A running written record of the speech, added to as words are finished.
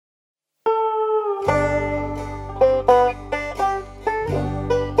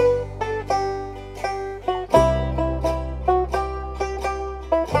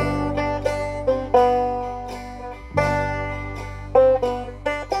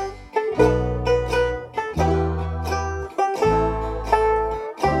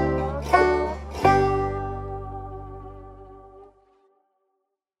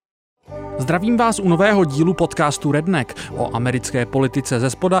Zdravím vás u nového dílu podcastu Redneck o americké politice ze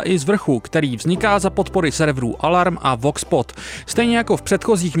spoda i z vrchu, který vzniká za podpory serverů Alarm a Voxpod. Stejně jako v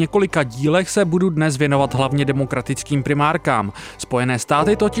předchozích několika dílech se budu dnes věnovat hlavně demokratickým primárkám. Spojené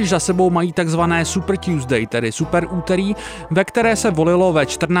státy totiž za sebou mají takzvané Super Tuesday, tedy super úterý, ve které se volilo ve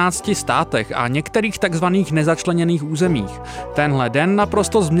 14 státech a některých takzvaných nezačleněných územích. Tenhle den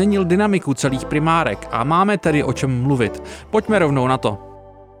naprosto změnil dynamiku celých primárek a máme tedy o čem mluvit. Pojďme rovnou na to.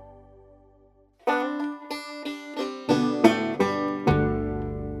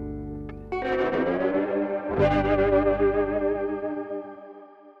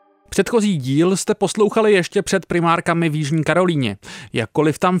 Předchozí díl jste poslouchali ještě před primárkami v Jižní Karolíně.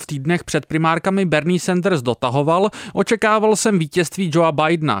 Jakkoliv tam v týdnech před primárkami Bernie Sanders dotahoval, očekával jsem vítězství Joea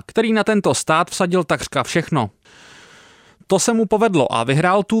Bidena, který na tento stát vsadil takřka všechno. To se mu povedlo a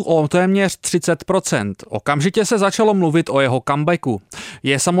vyhrál tu o téměř 30%. Okamžitě se začalo mluvit o jeho comebacku.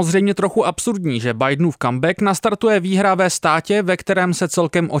 Je samozřejmě trochu absurdní, že Bidenův comeback nastartuje výhra ve státě, ve kterém se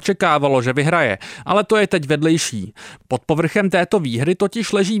celkem očekávalo, že vyhraje, ale to je teď vedlejší. Pod povrchem této výhry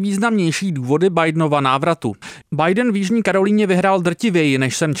totiž leží významnější důvody Bidenova návratu. Biden v Jižní Karolíně vyhrál drtivěji,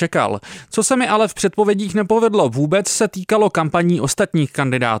 než jsem čekal. Co se mi ale v předpovědích nepovedlo vůbec, se týkalo kampaní ostatních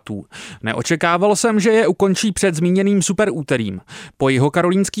kandidátů. Neočekával jsem, že je ukončí před zmíněným super úterým. Po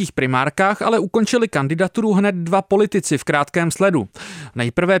jihokarolínských primárkách ale ukončili kandidaturu hned dva politici v krátkém sledu.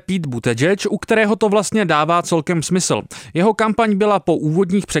 Nejprve Pete Buttigieg, u kterého to vlastně dává celkem smysl. Jeho kampaň byla po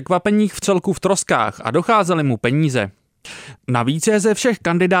úvodních překvapeních vcelku v troskách a docházely mu peníze. Navíc je ze všech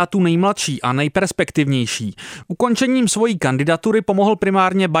kandidátů nejmladší a nejperspektivnější. Ukončením svojí kandidatury pomohl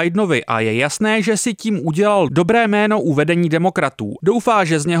primárně Bidenovi a je jasné, že si tím udělal dobré jméno u vedení demokratů. Doufá,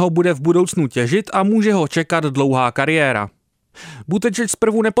 že z něho bude v budoucnu těžit a může ho čekat dlouhá kariéra. Buttigieg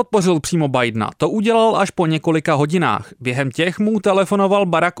zprvu nepodpořil přímo Bidena, to udělal až po několika hodinách. Během těch mu telefonoval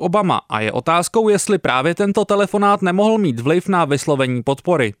Barack Obama a je otázkou, jestli právě tento telefonát nemohl mít vliv na vyslovení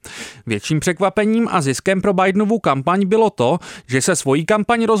podpory. Větším překvapením a ziskem pro Bidenovu kampaň bylo to, že se svoji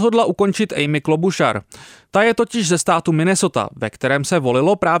kampaň rozhodla ukončit Amy Klobuchar. Ta je totiž ze státu Minnesota, ve kterém se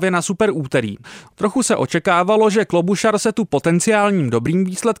volilo právě na super úterý. Trochu se očekávalo, že Klobuchar se tu potenciálním dobrým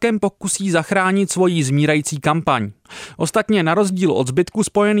výsledkem pokusí zachránit svoji zmírající kampaň. Ostatně na rozdíl od zbytku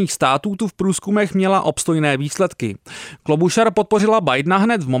Spojených států tu v průzkumech měla obstojné výsledky. Klobuchar podpořila Bidena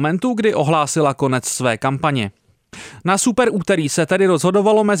hned v momentu, kdy ohlásila konec své kampaně. Na super úterý se tedy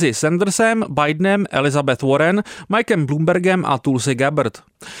rozhodovalo mezi Sandersem, Bidenem, Elizabeth Warren, Mikem Bloombergem a Tulsi Gabbard.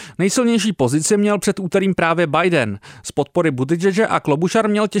 Nejsilnější pozici měl před úterým právě Biden. Z podpory Buttigiege a Klobuchar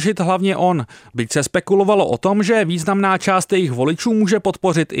měl těžit hlavně on, byť se spekulovalo o tom, že významná část jejich voličů může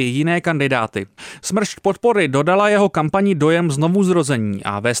podpořit i jiné kandidáty. Smršť podpory dodala jeho kampani dojem znovuzrození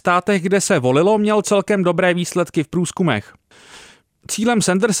a ve státech, kde se volilo, měl celkem dobré výsledky v průzkumech. Cílem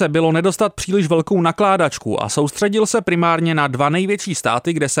Sanderse bylo nedostat příliš velkou nakládačku a soustředil se primárně na dva největší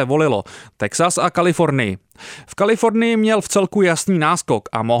státy, kde se volilo, Texas a Kalifornii. V Kalifornii měl vcelku jasný náskok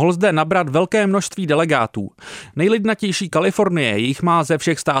a mohl zde nabrat velké množství delegátů. Nejlidnatější Kalifornie jich má ze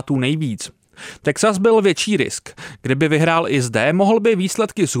všech států nejvíc. Texas byl větší risk. Kdyby vyhrál i zde, mohl by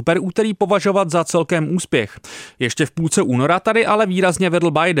výsledky super úterý považovat za celkem úspěch. Ještě v půlce února tady ale výrazně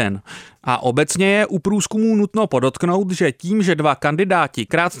vedl Biden. A obecně je u průzkumů nutno podotknout, že tím, že dva kandidáti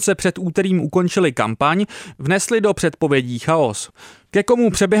krátce před úterým ukončili kampaň, vnesli do předpovědí chaos. Ke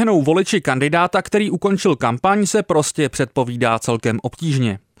komu přeběhnou voliči kandidáta, který ukončil kampaň, se prostě předpovídá celkem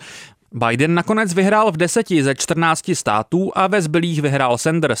obtížně. Biden nakonec vyhrál v 10 ze 14 států a ve zbylých vyhrál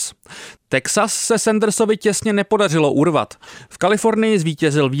Sanders. Texas se Sandersovi těsně nepodařilo urvat. V Kalifornii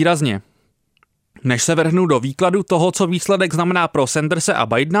zvítězil výrazně. Než se vrhnu do výkladu toho, co výsledek znamená pro Sanderse a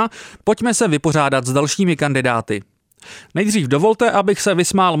Bidena, pojďme se vypořádat s dalšími kandidáty. Nejdřív dovolte, abych se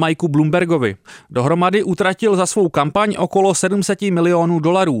vysmál Miku Bloombergovi. Dohromady utratil za svou kampaň okolo $700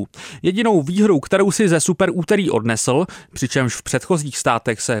 milionů. Jedinou výhru, kterou si ze super úterý odnesl, přičemž v předchozích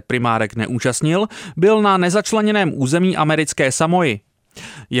státech se primárek neúčastnil, byl na nezačleněném území americké Samoy.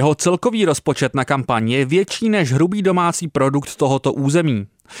 Jeho celkový rozpočet na kampaň je větší než hrubý domácí produkt tohoto území.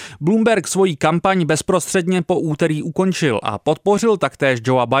 Bloomberg svoji kampaň bezprostředně po úterý ukončil a podpořil taktéž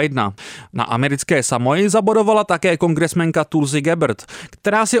Joea Bidena. Na americké Samoji zabodovala také kongresmenka Tulsi Gabbard,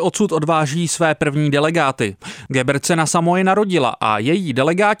 která si odsud odváží své první delegáty. Gabbard se na Samoji narodila a její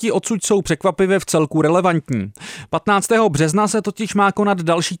delegáti odsud jsou překvapivě vcelku relevantní. 15. března se totiž má konat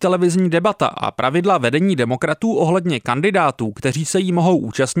další televizní debata a pravidla vedení demokratů ohledně kandidátů, kteří se jí mohou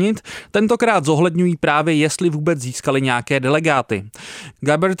účastnit, tentokrát zohledňují právě, jestli vůbec získali nějaké delegáty.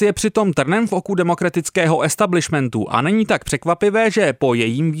 Gabbard je přitom trnem v oku demokratického establishmentu a není tak překvapivé, že po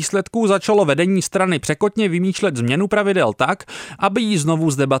jejím výsledku začalo vedení strany překotně vymýšlet změnu pravidel tak, aby ji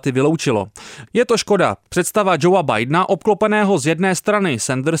znovu z debaty vyloučilo. Je to škoda. Představa Joea Bidena obklopeného z jedné strany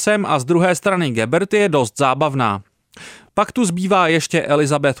Sandersem a z druhé strany Gabbard je dost zábavná. Pak tu zbývá ještě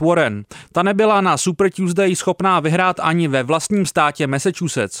Elizabeth Warren. Ta nebyla na Super Tuesday schopná vyhrát ani ve vlastním státě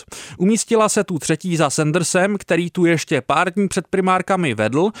Massachusetts. Umístila se tu třetí za Sandersem, který tu ještě pár dní před primárkami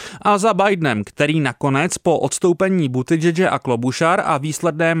vedl, a za Bidenem, který nakonec po odstoupení Buttigiege a Klobuchar a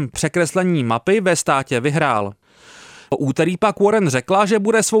výsledném překreslení mapy ve státě vyhrál. Po úterý pak Warren řekla, že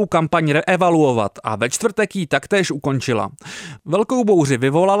bude svou kampaň reevaluovat a ve čtvrtek ji taktéž ukončila. Velkou bouři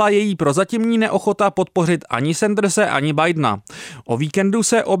vyvolala její prozatímní neochota podpořit ani Sanderse, ani Bidena. O víkendu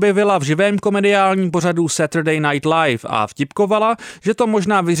se objevila v živém komediálním pořadu Saturday Night Live a vtipkovala, že to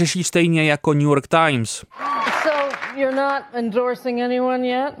možná vyřeší stejně jako New York Times. So you're not endorsing anyone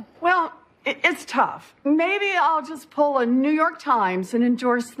yet? Well, it's tough. Maybe I'll just pull a New York Times and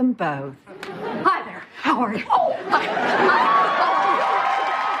endorse them both. Hi there. How are you?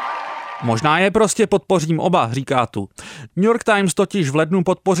 Možná je prostě podpořím oba, říká tu. New York Times totiž v lednu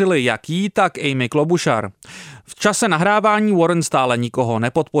podpořili jak jí, tak Amy Klobuchar. V čase nahrávání Warren stále nikoho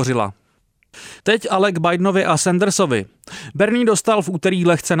nepodpořila. Teď ale k Bidenovi a Sandersovi. Bernie dostal v úterý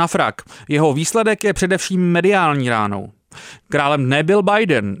lehce na frak. Jeho výsledek je především mediální ránou. Králem dne byl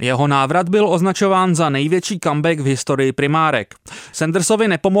Biden, jeho návrat byl označován za největší comeback v historii primárek. Sandersovi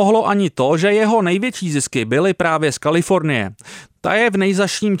nepomohlo ani to, že jeho největší zisky byly právě z Kalifornie. Ta je v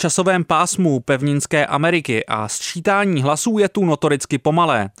nejzazším časovém pásmu pevninské Ameriky a sčítání hlasů je tu notoricky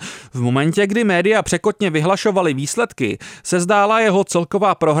pomalé. V momentě, kdy média překotně vyhlašovaly výsledky, se zdála jeho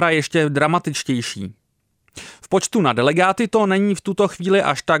celková prohra ještě dramatičtější. V počtu na delegáty to není v tuto chvíli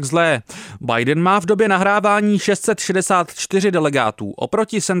až tak zlé. Biden má v době nahrávání 664 delegátů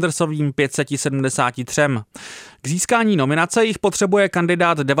oproti Sandersovým 573. K získání nominace jich potřebuje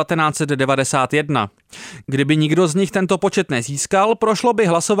kandidát 1991. Kdyby nikdo z nich tento počet nezískal, prošlo by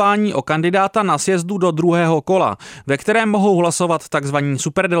hlasování o kandidáta na sjezdu do druhého kola, ve kterém mohou hlasovat tzv.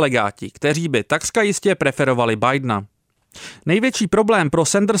 Superdelegáti, kteří by takřka jistě preferovali Bidena. Největší problém pro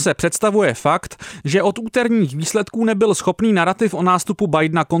Sanderse představuje fakt, že od úterních výsledků nebyl schopný narrativ o nástupu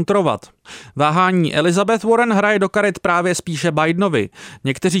Bidena kontrovat. Váhání Elizabeth Warren hraje do karet právě spíše Bidenovi.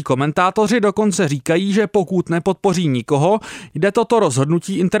 Někteří komentátoři dokonce říkají, že pokud nepodpoří nikoho, jde toto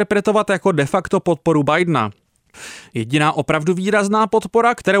rozhodnutí interpretovat jako de facto podporu Bidena. Jediná opravdu výrazná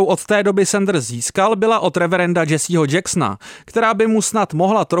podpora, kterou od té doby Sanders získal, byla od reverenda Jesseho Jacksona, která by mu snad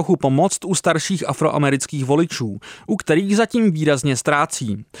mohla trochu pomoct u starších afroamerických voličů, u kterých zatím výrazně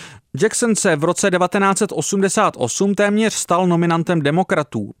ztrácí. Jackson se v roce 1988 téměř stal nominantem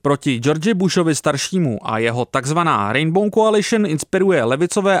demokratů proti Georgi Bushovi staršímu a jeho takzvaná Rainbow Coalition inspiruje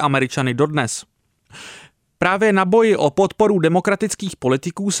levicové Američany dodnes. Právě na boji o podporu demokratických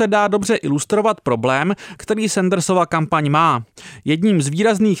politiků se dá dobře ilustrovat problém, který Sandersova kampaň má. Jedním z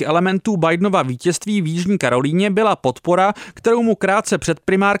výrazných elementů Bidenova vítězství v Jižní Karolíně byla podpora, kterou mu krátce před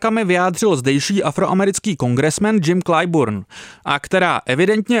primárkami vyjádřil zdejší afroamerický kongresmen Jim Clyburn, a která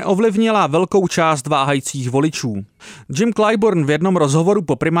evidentně ovlivnila velkou část váhajících voličů. Jim Clyburn v jednom rozhovoru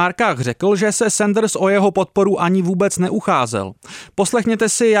po primárkách řekl, že se Sanders o jeho podporu ani vůbec neucházel. Poslechněte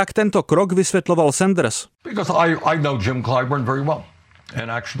si, jak tento krok vysvětloval Sanders. Because I know Jim Clyburn very well.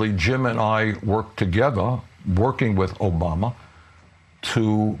 And actually Jim and I worked together, working with Obama,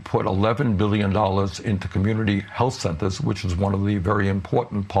 to put $11 billion into community health centers, which is one of the very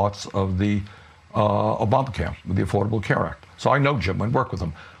important parts of the Obamacare, the Affordable Care Act. So I know Jim and work with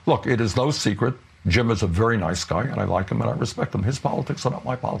him. Look, it is no secret, Jim is a very nice guy, and I like him and I respect him. His politics are not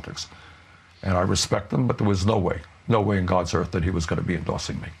my politics. And I respect them, but there was no way in God's earth that he was going to be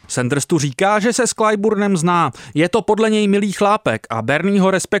endorsing me. Sanders tu říká, že se s Clyburnem zná. Je to podle něj milý chlápek a Bernie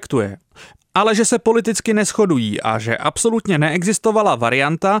ho respektuje. Ale že se politicky neshodují a že absolutně neexistovala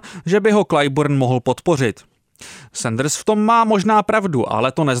varianta, že by ho Clyburn mohl podpořit. Sanders v tom má možná pravdu,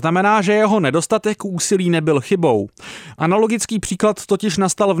 ale to neznamená, že jeho nedostatek úsilí nebyl chybou. Analogický příklad totiž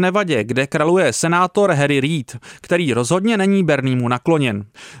nastal v Nevadě, kde králuje senátor Harry Reid, který rozhodně není Berniemu nakloněn.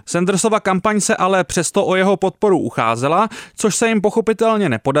 Sandersova kampaň se ale přesto o jeho podporu ucházela, což se jim pochopitelně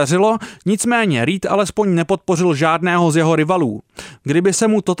nepodařilo, nicméně Reid alespoň nepodpořil žádného z jeho rivalů. Kdyby se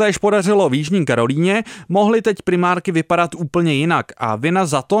mu totéž podařilo v Jižní Karolíně, mohly teď primárky vypadat úplně jinak a vina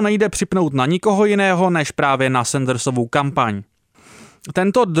za to nejde připnout na nikoho jiného než právě na Sandersovou kampaň.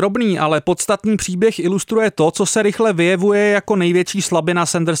 Tento drobný, ale podstatný příběh ilustruje to, co se rychle vyjevuje jako největší slabina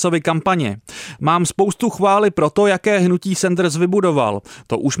Sandersovy kampaně. Mám spoustu chvály pro to, jaké hnutí Sanders vybudoval.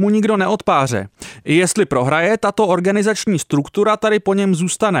 To už mu nikdo neodpáře. I jestli prohraje, tato organizační struktura tady po něm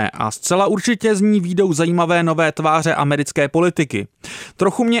zůstane a zcela určitě z ní výjdou zajímavé nové tváře americké politiky.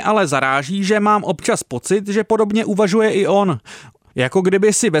 Trochu mě ale zaráží, že mám občas pocit, že podobně uvažuje i on. Jako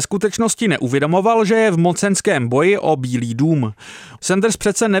kdyby si ve skutečnosti neuvědomoval, že je v mocenském boji o Bílý dům. Sanders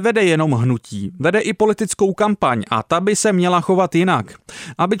přece nevede jenom hnutí, vede i politickou kampaň a ta by se měla chovat jinak.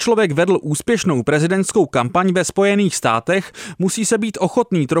 Aby člověk vedl úspěšnou prezidentskou kampaň ve Spojených státech, musí se být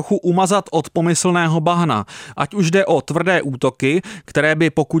ochotný trochu umazat od pomyslného bahna, ať už jde o tvrdé útoky, které by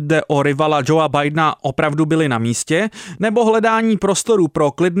pokud jde o rivala Joea Bidena opravdu byly na místě, nebo hledání prostoru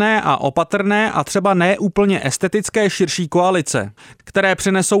pro klidné a opatrné a třeba ne úplně estetické širší koalice, které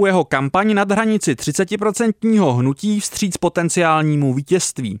přinesou jeho kampaň nad hranici 30% hnutí vstříc potenciálnímu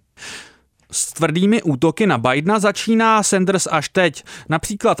vítězství. S tvrdými útoky na Bidena začíná Sanders až teď,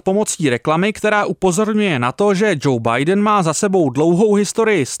 například pomocí reklamy, která upozorňuje na to, že Joe Biden má za sebou dlouhou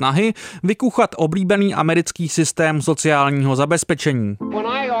historii snahy vykuchat oblíbený americký systém sociálního zabezpečení. When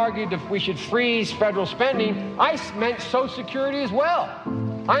I argued that we should freeze federal spending, I meant Social Security as well.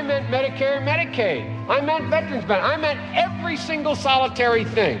 I meant Medicare and Medicaid. I meant veterans benefits. I meant every single solitary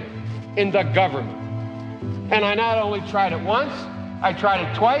thing in the government. And I not only tried it once, I tried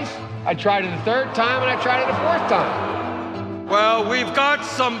it twice, I tried it a third time, and I tried it a fourth time. Well, we've got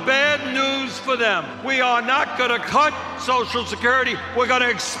some bad news for them. We are not going to cut Social Security. We're going to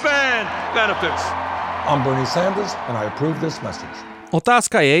expand benefits. I'm Bernie Sanders, and I approve this message.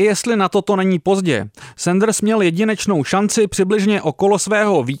 Otázka je, jestli na toto není pozdě. Sanders měl jedinečnou šanci přibližně okolo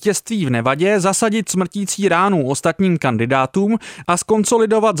svého vítězství v Nevadě zasadit smrtící ránu ostatním kandidátům a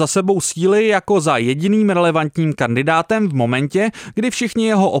skonsolidovat za sebou síly jako za jediným relevantním kandidátem v momentě, kdy všichni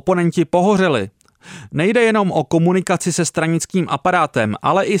jeho oponenti pohořeli. Nejde jenom o komunikaci se stranickým aparátem,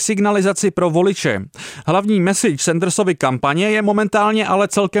 ale i signalizaci pro voliče. Hlavní message Sandersovy kampaně je momentálně ale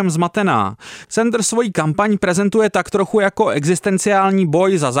celkem zmatená. Sanders svoji kampaň prezentuje tak trochu jako existenciální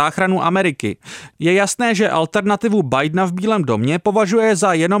boj za záchranu Ameriky. Je jasné, že alternativu Bidena v Bílém domě považuje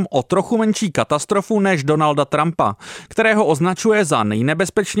za jenom o trochu menší katastrofu než Donalda Trumpa, kterého označuje za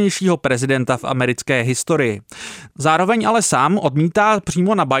nejnebezpečnějšího prezidenta v americké historii. Zároveň ale sám odmítá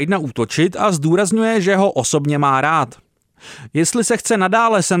přímo na Bidena útočit a zdůrazňuje, že ho osobně má rád. Jestli se chce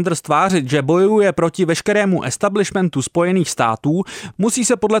nadále Sanders tvářit, že bojuje proti veškerému establishmentu Spojených států, musí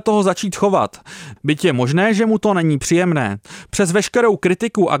se podle toho začít chovat. Byť je možné, že mu to není příjemné. Přes veškerou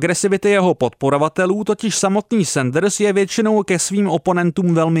kritiku agresivity jeho podporovatelů totiž samotný Sanders je většinou ke svým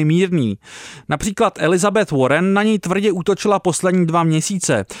oponentům velmi mírný. Například Elizabeth Warren na něj tvrdě útočila poslední 2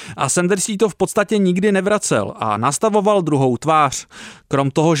 měsíce a Sanders jí to v podstatě nikdy nevracel a nastavoval druhou tvář.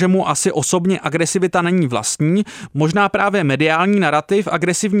 Krom toho, že mu asi osobně agresivita není vlastní, možná právě mediální narrativ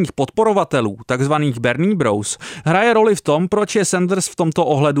agresivních podporovatelů, takzvaných Bernie Bros, hraje roli v tom, proč je Sanders v tomto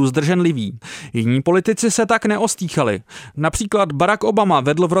ohledu zdrženlivý. Jiní politici se tak neostýchali. Například Barack Obama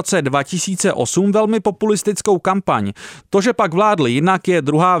vedl v roce 2008 velmi populistickou kampaň. To, že pak vládl jinak, je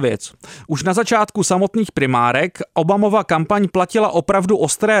druhá věc. Už na začátku samotných primárek Obamova kampaň platila opravdu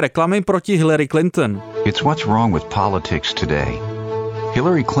ostré reklamy proti Hillary Clinton. It's what's wrong with politics today.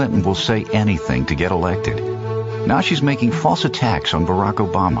 Hillary Clinton will say anything to get elected. Now she's making false attacks on Barack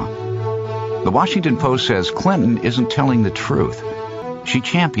Obama. The Washington Post says Clinton isn't telling the truth. She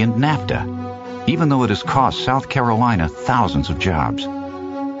championed NAFTA, even though it has cost South Carolina thousands of jobs.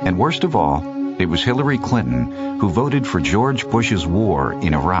 And worst of all, it was Hillary Clinton who voted for George Bush's war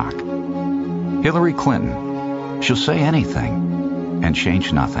in Iraq. Hillary Clinton, she'll say anything and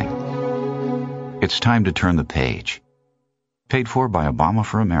change nothing. It's time to turn the page. Paid for by Obama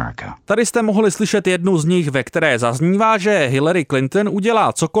for America. Tady jste mohli slyšet jednu z nich, ve které zaznívá, že Hillary Clinton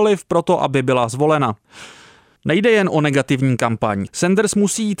udělá cokoliv pro to, aby byla zvolena. Nejde jen o negativní kampaň. Sanders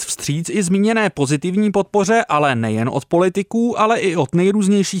musí jít vstříc i zmíněné pozitivní podpoře, ale nejen od politiků, ale i od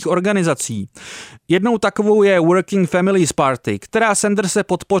nejrůznějších organizací. Jednou takovou je Working Families Party, která Sanderse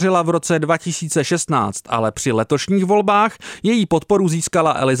podpořila v roce 2016, ale při letošních volbách její podporu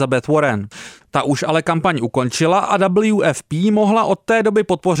získala Elizabeth Warren. Ta už ale kampaň ukončila a WFP mohla od té doby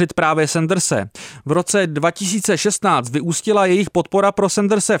podpořit právě Sanderse. V roce 2016 vyústila jejich podpora pro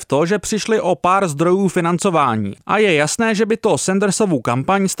Sanderse v to, že přišli o pár zdrojů financování. A je jasné, že by to Sandersovu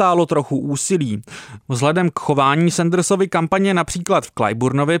kampaň stálo trochu úsilí. Vzhledem k chování Sandersovy kampaně například v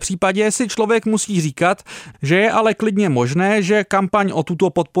Clyburnově případě si člověk musí říkat, že je ale klidně možné, že kampaň o tuto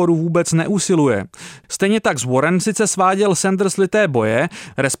podporu vůbec neusiluje. Stejně tak z Warren sice sváděl Sanders lité boje,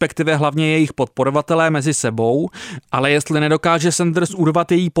 respektive hlavně jejich podporovatelé mezi sebou, ale jestli nedokáže Sanders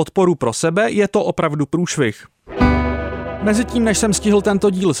urvat její podporu pro sebe, je to opravdu průšvih. Mezitím, než jsem stihl tento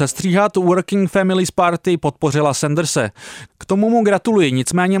díl sestříhat, Working Families Party podpořila Sanderse. K tomu mu gratuluji,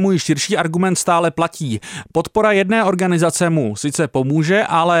 nicméně můj širší argument stále platí. Podpora jedné organizace mu sice pomůže,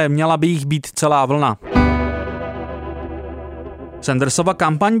 ale měla by jich být celá vlna. Sandersova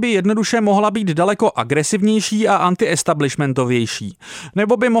kampaň by jednoduše mohla být daleko agresivnější a anti-establishmentovější.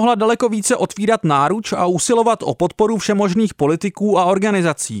 Nebo by mohla daleko více otvírat náruč a usilovat o podporu všemožných politiků a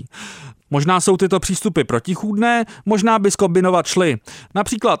organizací. Možná jsou tyto přístupy protichůdné, možná by zkombinovat šly.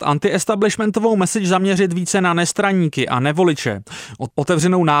 Například anti-establishmentovou message zaměřit více na nestraníky a nevoliče.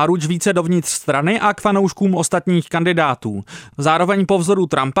 Otevřenou náruč více dovnitř strany a k fanouškům ostatních kandidátů. Zároveň po vzoru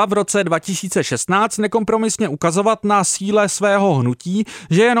Trumpa v roce 2016 nekompromisně ukazovat na síle svého hnutí,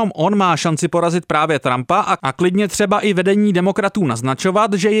 že jenom on má šanci porazit právě Trumpa a klidně třeba i vedení demokratů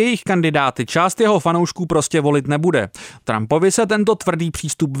naznačovat, že jejich kandidáty část jeho fanoušků prostě volit nebude. Trumpovi se tento tvrdý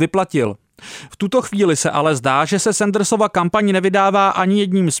přístup vyplatil. V tuto chvíli se ale zdá, že se Sandersova kampaň nevydává ani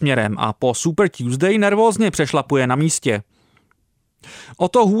jedním směrem a po Super Tuesday nervózně přešlapuje na místě. O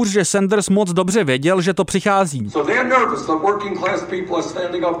to hůř, že Sanders moc dobře věděl, že to přichází.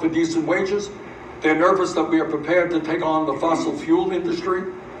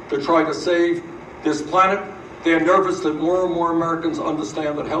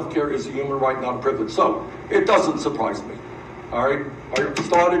 All right. I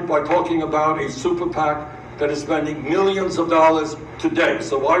started by talking about a super PAC that is spending millions of dollars today.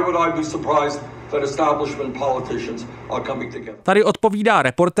 So why would I be surprised that establishment politicians are coming together? Tady odpovídá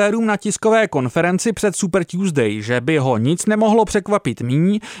reportérům na tiskové konferenci před Super Tuesday, že by ho nic nemohlo překvapit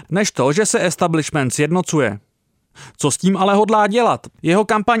míň, než to, že se establishment sjednocuje. Co s tím ale hodlá dělat? Jeho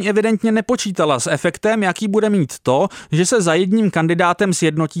kampaň evidentně nepočítala s efektem, jaký bude mít to, že se za jedním kandidátem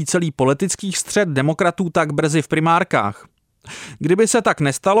sjednotí celý politický střed demokratů tak brzy v primárkách. Kdyby se tak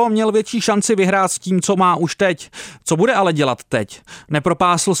nestalo, měl větší šanci vyhrát s tím, co má už teď. Co bude ale dělat teď?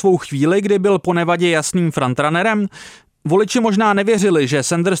 Nepropásl svou chvíli, kdy byl po nevadě jasným frontrunnerem? Voliči možná nevěřili, že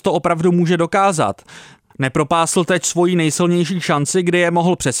Sanders to opravdu může dokázat. Nepropásl teď svoji nejsilnější šanci, kdy je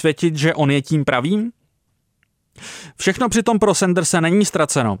mohl přesvědčit, že on je tím pravým? Všechno přitom pro Sanderse není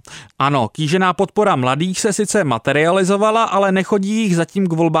ztraceno. Ano, kýžená podpora mladých se sice materializovala, ale nechodí jich zatím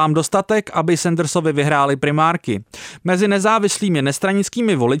k volbám dostatek, aby Sandersovi vyhráli primárky. Mezi nezávislými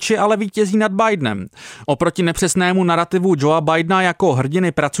nestranickými voliči ale vítězí nad Bidenem. Oproti nepřesnému narrativu Joea Bidena jako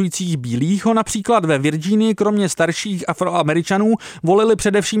hrdiny pracujících bílých ho například ve Virginii kromě starších Afroameričanů volili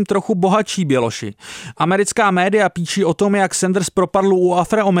především trochu bohatší běloši. Americká média píší o tom, jak Sanders propadl u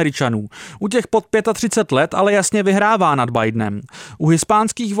Afroameričanů. U těch pod 35 let ale jasně vyhrává nad Bidenem. U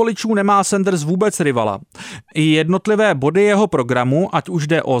hispánských voličů nemá Sanders vůbec rivala. I jednotlivé body jeho programu, ať už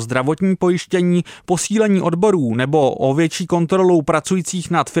jde o zdravotní pojištění, posílení odborů nebo o větší kontrolu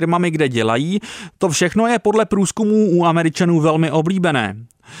pracujících nad firmami, kde dělají, to všechno je podle průzkumů u Američanů velmi oblíbené.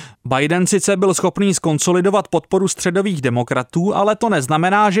 Biden sice byl schopný skonsolidovat podporu středových demokratů, ale to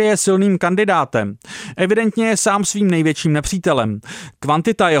neznamená, že je silným kandidátem. Evidentně je sám svým největším nepřítelem.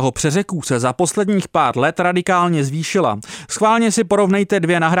 Kvantita jeho přeřeků se za posledních pár let radikálně zvýšila. Schválně si porovnejte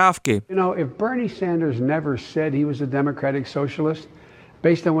dvě nahrávky. If Bernie Sanders never said he was a democratic socialist,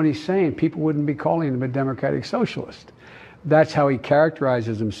 based on what he's saying, people wouldn't be calling him a democratic socialist. That's how he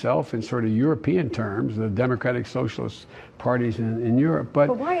characterizes himself in sort of European terms, the democratic socialist parties in Europe.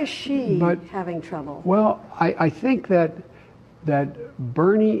 But why is she having trouble? Well, I think that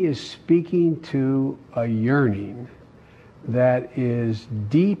Bernie is speaking to a yearning that is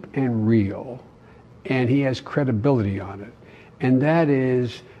deep and real, and he has credibility on it. And that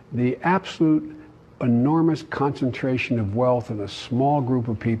is the absolute enormous concentration of wealth in a small group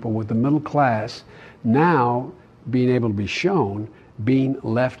of people with the middle class now being able to be shown, being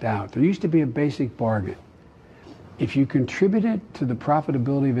left out. There used to be a basic bargain. If you contributed to the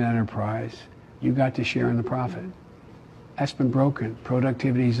profitability of an enterprise, you got to share in the profit. That's been broken.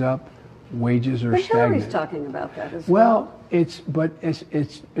 Productivity's up, wages are stagnant. But Hillary's talking about that as well.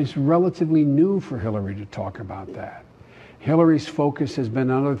 It's relatively new for Hillary to talk about that. Hillary's focus has been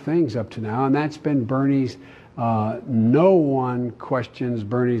on other things up to now, and that's been Bernie's. No one questions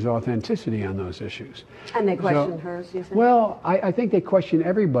Bernie's authenticity on those issues. And they question hers, you think? Well, I think they question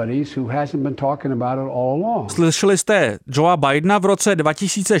everybody's who hasn't been talking about it all along. Slyšeli jste Joea Bidena v roce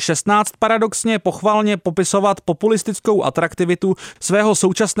 2016 paradoxně pochvalně popisovat populistickou atraktivitu svého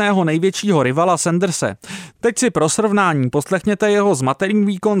současného největšího rivala Sanderse. Teď si pro srovnání poslechněte jeho zmatený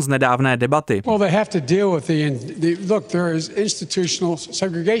výkon z nedávné debaty. Well, they have to deal with look, there is institutional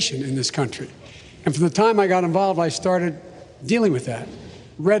segregation in this country. And from the time I got involved, I started dealing with that.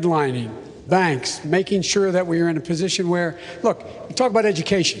 Redlining, banks, making sure that we are in a position where, look, we talk about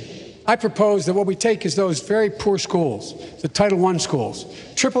education. I propose that what we take is those very poor schools, the Title I schools,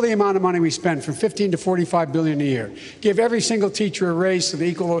 triple the amount of money we spend from $15 to $45 billion a year. Give every single teacher a raise to the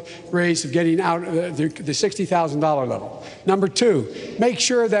equal raise of getting out the $60,000 level. Number two, make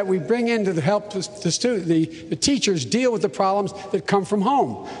sure that we bring in to help the teachers deal with the problems that come from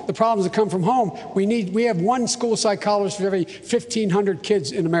home. The problems that come from home, we have one school psychologist for every 1,500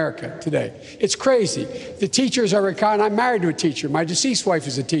 kids in America today. It's crazy. The teachers are retired. I'm married to a teacher. My deceased wife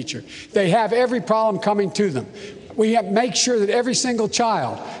is a teacher. They have every problem coming to them. We have to make sure that every single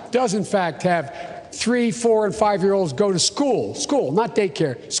child does, in fact, have 3, 4, and 5-year-olds go to school, not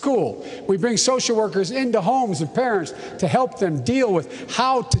daycare, school. We bring social workers into homes of parents to help them deal with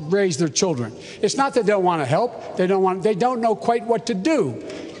how to raise their children. It's not that they don't want to help. They don't know quite what to do.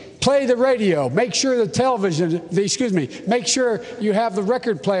 Play the radio. Make sure the television, make sure you have the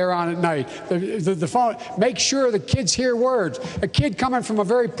record player on at night, the phone. Make sure the kids hear words. A kid coming from a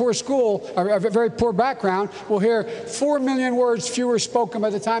very poor school, or a very poor background, will hear 4 million words fewer spoken by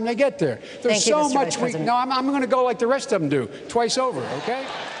the time they get there. There's so much I'm going to go like the rest of them do, twice over, okay?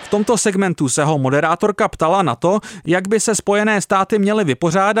 V tomto segmentu se ho moderátorka ptala na to, jak by se Spojené státy měly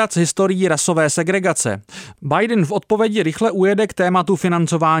vypořádat s historií rasové segregace. Biden v odpovědi rychle ujede k tématu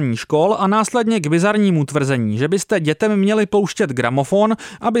financování škol a následně k bizarnímu tvrzení, že byste dětem měli pouštět gramofon,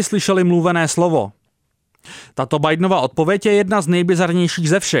 aby slyšeli mluvené slovo. Tato Bidenova odpověď je jedna z nejbizarnějších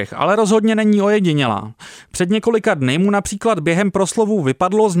ze všech, ale rozhodně není ojedinělá. Před několika dny mu například během proslovu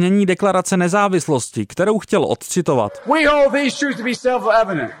vypadlo znění deklarace nezávislosti, kterou chtěl odcitovat. We hold these truths to be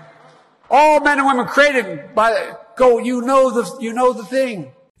self-evident. All men and women created by God, you know the thing.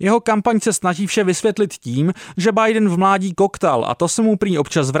 Jeho kampaň se snaží vše vysvětlit tím, že Biden v mládí koktal a to se mu prý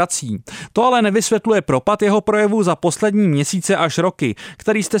občas vrací. To ale nevysvětluje propad jeho projevu za poslední měsíce až roky,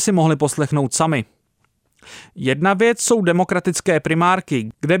 který jste si mohli poslechnout sami. Jedna věc jsou demokratické primárky,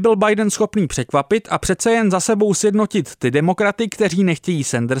 kde byl Biden schopný překvapit a přece jen za sebou sjednotit ty demokraty, kteří nechtějí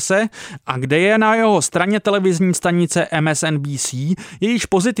Sanderse, a kde je na jeho straně televizní stanice MSNBC, jejíž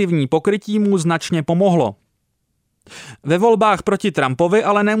pozitivní pokrytí mu značně pomohlo. Ve volbách proti Trumpovi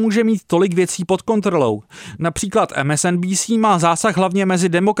ale nemůže mít tolik věcí pod kontrolou. Například MSNBC má zásah hlavně mezi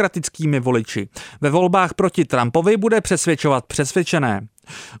demokratickými voliči. Ve volbách proti Trumpovi bude přesvědčovat přesvědčené.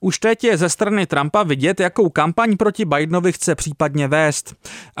 Už teď je ze strany Trumpa vidět, jakou kampaň proti Bidenovi chce případně vést.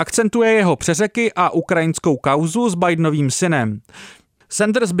 Akcentuje jeho přeřeky a ukrajinskou kauzu s Bidenovým synem.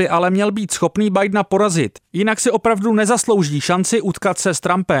 Sanders by ale měl být schopný Bidena porazit, jinak si opravdu nezaslouží šanci utkat se s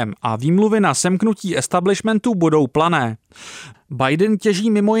Trumpem a výmluvy na semknutí establishmentu budou plané. Biden těží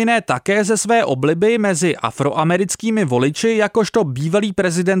mimo jiné také ze své obliby mezi afroamerickými voliči jakožto bývalý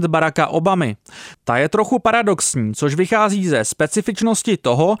prezident Baracka Obamy. Ta je trochu paradoxní, což vychází ze specifičnosti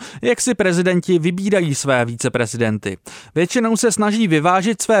toho, jak si prezidenti vybírají své víceprezidenty. Většinou se snaží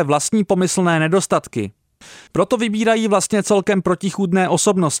vyvážit své vlastní pomyslné nedostatky. Proto vybírají vlastně celkem protichůdné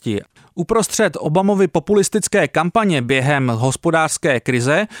osobnosti. Uprostřed Obamovy populistické kampaně během hospodářské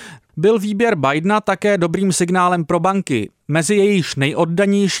krize byl výběr Bidena také dobrým signálem pro banky. Mezi jejichž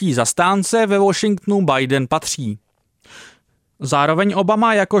nejoddanější zastánce ve Washingtonu Biden patří. Zároveň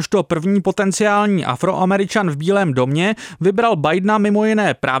Obama jakožto první potenciální Afroameričan v Bílém domě vybral Bidena mimo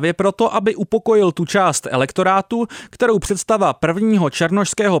jiné právě proto, aby upokojil tu část elektorátu, kterou představa prvního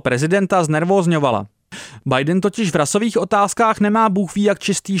černošského prezidenta znervózňovala. Biden totiž v rasových otázkách nemá bůh ví jak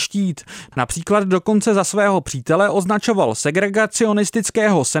čistý štít. Například dokonce za svého přítele označoval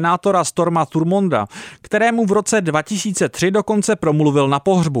segregacionistického senátora Storma Thurmonda, kterému v roce 2003 dokonce promluvil na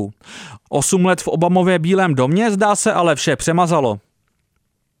pohřbu. 8 let v Obamově Bílém domě zdá se ale vše přemazalo.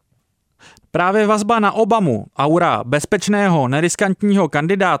 Právě vazba na Obamu, aura bezpečného, neriskantního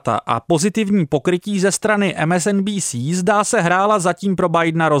kandidáta a pozitivní pokrytí ze strany MSNBC zdá se hrála zatím pro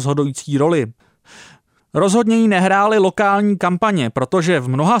Bidena rozhodující roli. Rozhodně jí nehrály lokální kampaně, protože v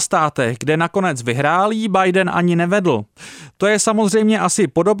mnoha státech, kde nakonec vyhrál, jí Biden ani nevedl. To je samozřejmě asi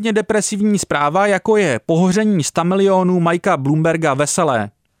podobně depresivní zpráva, jako je pohoření 100 milionů Mikea Bloomberga veselé.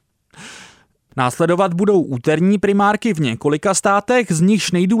 Následovat budou úterní primárky v několika státech, z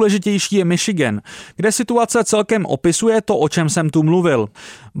nichž nejdůležitější je Michigan, kde situace celkem opisuje to, o čem jsem tu mluvil.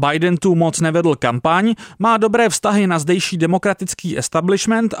 Biden tu moc nevedl kampaň, má dobré vztahy na zdejší demokratický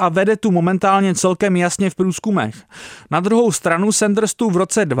establishment a vede tu momentálně celkem jasně v průzkumech. Na druhou stranu Sanders tu v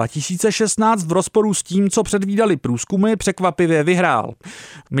roce 2016 v rozporu s tím, co předvídali průzkumy, překvapivě vyhrál.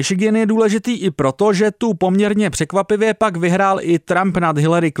 Michigan je důležitý i proto, že tu poměrně překvapivě pak vyhrál i Trump nad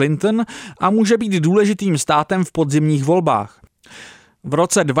Hillary Clinton a může být důležitým státem v podzimních volbách. V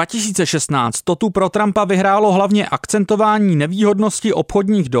roce 2016 to tu pro Trumpa vyhrálo hlavně akcentování nevýhodnosti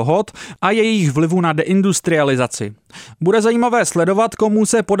obchodních dohod a jejich vlivu na deindustrializaci. Bude zajímavé sledovat, komu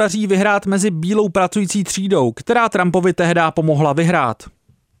se podaří vyhrát mezi bílou pracující třídou, která Trumpovi tehdy pomohla vyhrát.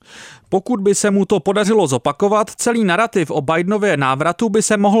 Pokud by se mu to podařilo zopakovat, celý narrativ o Bidenově návratu by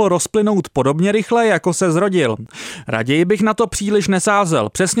se mohl rozplynout podobně rychle, jako se zrodil. Raději bych na to příliš nesázel,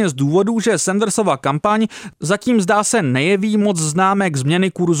 přesně z důvodu, že Sandersova kampaň zatím zdá se nejeví moc známek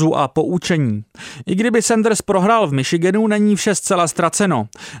změny kurzu a poučení. I kdyby Sanders prohrál v Michiganu, není vše zcela ztraceno.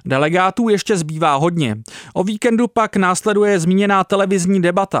 Delegátů ještě zbývá hodně. O víkendu pak následuje zmíněná televizní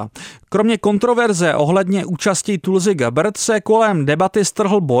debata. Kromě kontroverze ohledně účasti Tulsi Gabbard se kolem debaty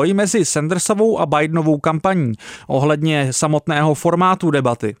strhl boj mezi Sandersovou a Bidenovou kampaní ohledně samotného formátu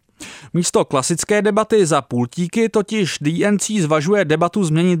debaty. Místo klasické debaty za pultíky totiž DNC zvažuje debatu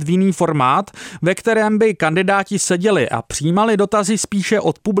změnit v jiný formát, ve kterém by kandidáti seděli a přijímali dotazy spíše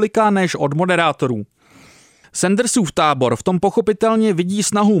od publika než od moderátorů. Sandersův tábor v tom pochopitelně vidí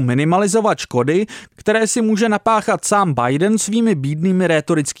snahu minimalizovat škody, které si může napáchat sám Biden svými bídnými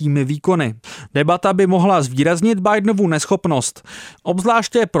rétorickými výkony. Debata by mohla zvýraznit Bidenovu neschopnost,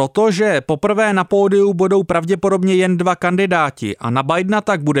 obzvláště proto, že poprvé na pódiu budou pravděpodobně jen 2 kandidáti a na Bidena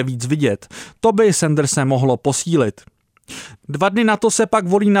tak bude víc vidět. To by Sanderse mohlo posílit. 2 dny na to se pak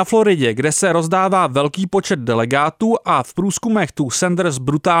volí na Floridě, kde se rozdává velký počet delegátů a v průzkumech tu Sanders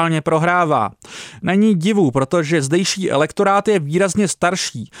brutálně prohrává. Není divu, protože zdejší elektorát je výrazně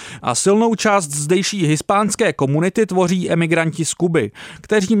starší a silnou část zdejší hispánské komunity tvoří emigranti z Kuby,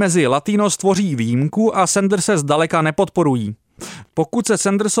 kteří mezi Latinos tvoří výjimku a Sanderse zdaleka nepodporují. Pokud se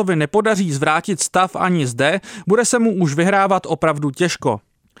Sandersovi nepodaří zvrátit stav ani zde, bude se mu už vyhrávat opravdu těžko.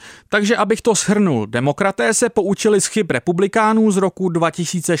 Takže abych to shrnul, demokraté se poučili z chyb republikánů z roku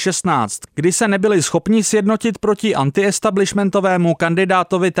 2016, kdy se nebyli schopni sjednotit proti antiestablishmentovému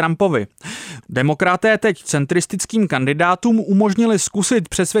kandidátovi Trumpovi. Demokraté teď centristickým kandidátům umožnili zkusit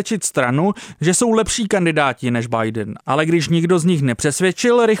přesvědčit stranu, že jsou lepší kandidáti než Biden, ale když nikdo z nich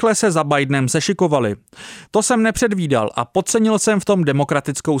nepřesvědčil, rychle se za Bidenem sešikovali. To jsem nepředvídal a podcenil jsem v tom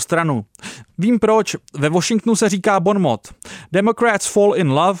demokratickou stranu. Vím proč, ve Washingtonu se říká bonmot. Democrats fall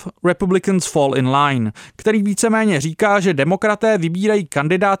in love, Republicans fall in line, který víceméně říká, že demokraté vybírají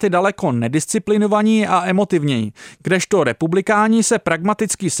kandidáty daleko nedisciplinovaní a emotivněji, kdežto republikáni se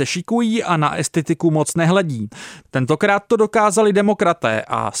pragmaticky sešikují a na estetiku moc nehledí. Tentokrát to dokázali demokraté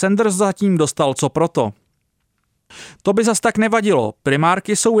a Sanders zatím dostal co proto. To by zas tak nevadilo,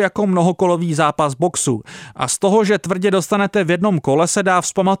 primárky jsou jako mnohokolový zápas boxu a z toho, že tvrdě dostanete v jednom kole, se dá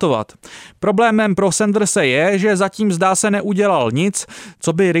vzpamatovat. Problémem pro Sanderse je, že zatím zdá se neudělal nic,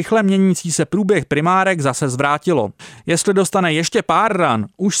 co by rychle měnící se průběh primárek zase zvrátilo. Jestli dostane ještě pár ran,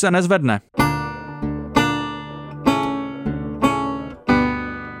 už se nezvedne.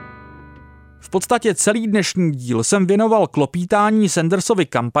 V podstatě celý dnešní díl jsem věnoval klopítání Sandersovy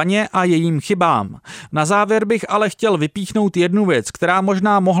kampaně a jejím chybám. Na závěr bych ale chtěl vypíchnout jednu věc, která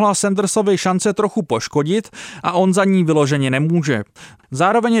možná mohla Sandersovi šance trochu poškodit a on za ní vyloženě nemůže.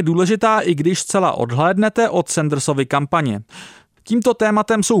 Zároveň je důležitá, i když zcela odhlédnete od Sandersovy kampaně. Tímto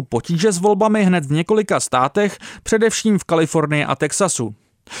tématem jsou potíže s volbami hned v několika státech, především v Kalifornii a Texasu.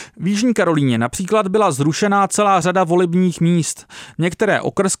 V Jižní Karolíně například byla zrušená celá řada volebních míst. Některé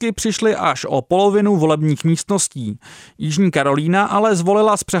okrsky přišly až o polovinu volebních místností. Jižní Karolína ale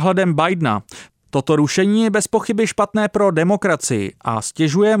zvolila s přehledem Bidena. Toto rušení je bez pochyby špatné pro demokracii a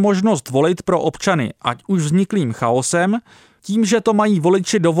stěžuje možnost volit pro občany, ať už vzniklým chaosem, tím, že to mají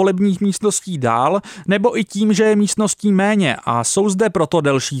voliči do volebních místností dál, nebo i tím, že je místností méně a jsou zde proto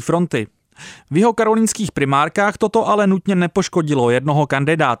delší fronty. V jihokarolínských primárkách toto ale nutně nepoškodilo jednoho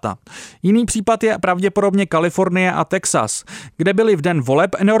kandidáta. Jiný případ je pravděpodobně Kalifornie a Texas, kde byly v den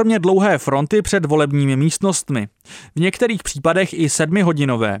voleb enormně dlouhé fronty před volebními místnostmi. V některých případech i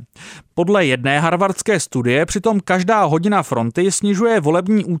 7hodinové. Podle jedné harvardské studie přitom každá hodina fronty snižuje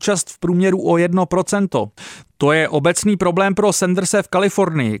volební účast v průměru o 1%. To je obecný problém pro Sanderse v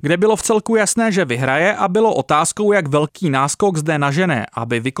Kalifornii, kde bylo vcelku jasné, že vyhraje a bylo otázkou, jak velký náskok zde nažene,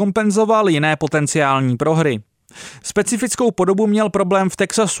 aby vykompenzoval jiné potenciální prohry. Specifickou podobu měl problém v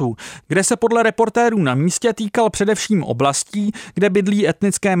Texasu, kde se podle reportérů na místě týkal především oblastí, kde bydlí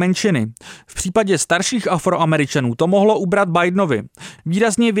etnické menšiny. V případě starších Afroameričanů to mohlo ubrat Bidenovi.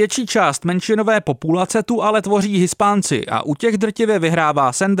 Výrazně větší část menšinové populace tu ale tvoří Hispánci a u těch drtivě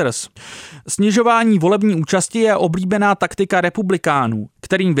vyhrává Sanders. Snižování volební účasti je oblíbená taktika republikánů,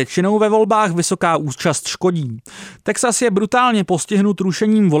 kterým většinou ve volbách vysoká účast škodí. Texas je brutálně postihnut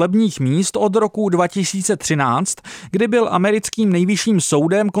rušením volebních míst od roku 2013, 2012, kdy byl americkým nejvyšším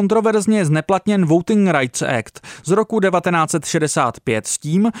soudem kontroverzně zneplatněn Voting Rights Act z roku 1965 s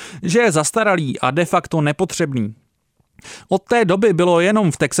tím, že je zastaralý a de facto nepotřebný. Od té doby bylo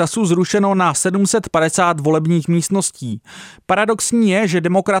jenom v Texasu zrušeno na 750 volebních místností. Paradoxní je, že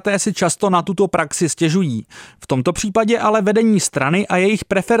demokraté si často na tuto praxi stěžují. V tomto případě ale vedení strany a jejich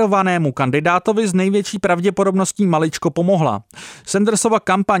preferovanému kandidátovi z největší pravděpodobností maličko pomohla. Sandersova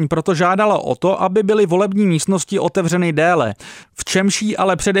kampaň proto žádala o to, aby byly volební místnosti otevřeny déle, v čemž jí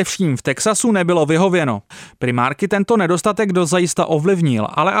ale především v Texasu nebylo vyhověno. Primárky tento nedostatek dozajista ovlivnil,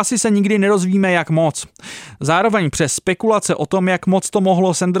 ale asi se nikdy nerozvíme, jak moc. Zároveň přes spekulace o tom, jak moc to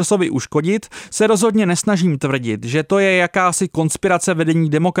mohlo Sandersovi uškodit, se rozhodně nesnažím tvrdit, že to je jakási konspirace vedení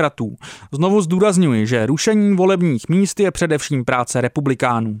demokratů. Znovu zdůrazňuji, že rušení volebních míst je především práce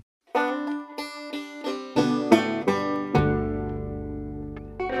republikánů.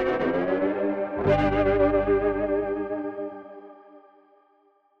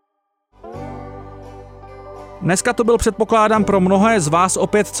 Dneska to byl, předpokládám, pro mnohé z vás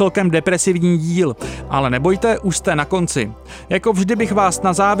opět celkem depresivní díl, ale nebojte, už jste na konci. Jako vždy bych vás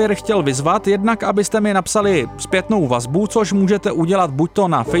na závěr chtěl vyzvat, jednak abyste mi napsali zpětnou vazbu, což můžete udělat buďto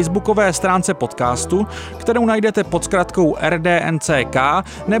na facebookové stránce podcastu, kterou najdete pod zkratkou RDNCK,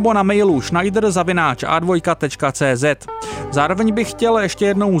 nebo na mailu schneider@a2.cz. Zároveň bych chtěl ještě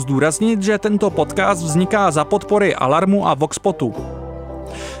jednou zdůraznit, že tento podcast vzniká za podpory Alarmu a Voxpotu.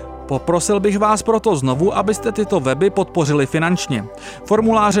 Poprosil bych vás proto znovu, abyste tyto weby podpořili finančně.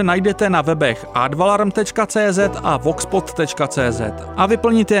 Formuláře najdete na webech advalarm.cz a voxpot.cz a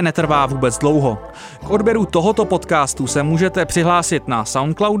vyplnit je netrvá vůbec dlouho. K odběru tohoto podcastu se můžete přihlásit na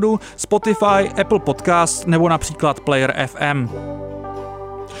Soundcloudu, Spotify, Apple Podcasts nebo například Player FM.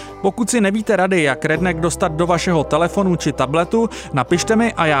 Pokud si nevíte rady, jak Redneck dostat do vašeho telefonu či tabletu, napište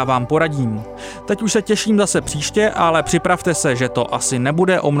mi a já vám poradím. Teď už se těším zase příště, ale připravte se, že to asi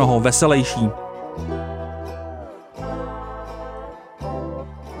nebude o mnoho veselější.